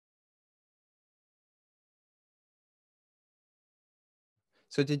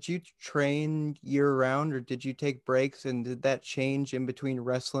So did you train year round or did you take breaks and did that change in between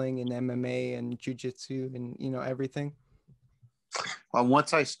wrestling and MMA and jujitsu and everything?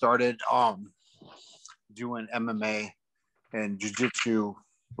 Once I started doing MMA and jiu-jitsu,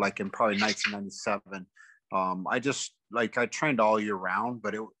 like in probably 1997, I just like I trained all year round,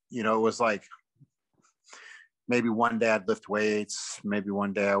 but it was like maybe one day I'd lift weights, maybe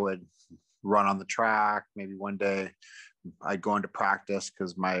one day I would run on the track, maybe one day I'd go into practice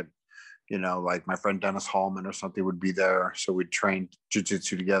because like my friend Dennis Hallman or something would be there. So we'd train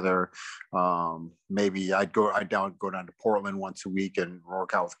jiu-jitsu together. Maybe I'd go down to Portland once a week and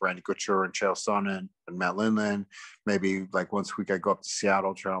work out with Randy Kutcher and Chael Sonnen and Matt Lindland. Maybe like once a week I'd go up to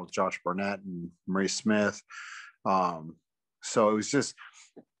Seattle, train with Josh Barnett and Marie Smith. So it was just,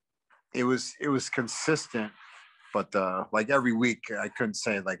 it was consistent, but like every week I couldn't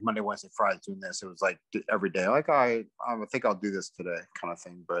say like Monday, Wednesday, Friday doing this. It was like every day, like I think I'll do this today kind of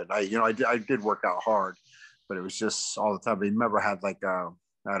thing. But I did work out hard, but it was just all the time. But I never had like I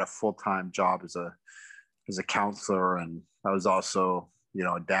had a full-time job as a counselor, and I was also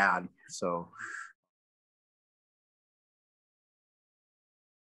a dad. So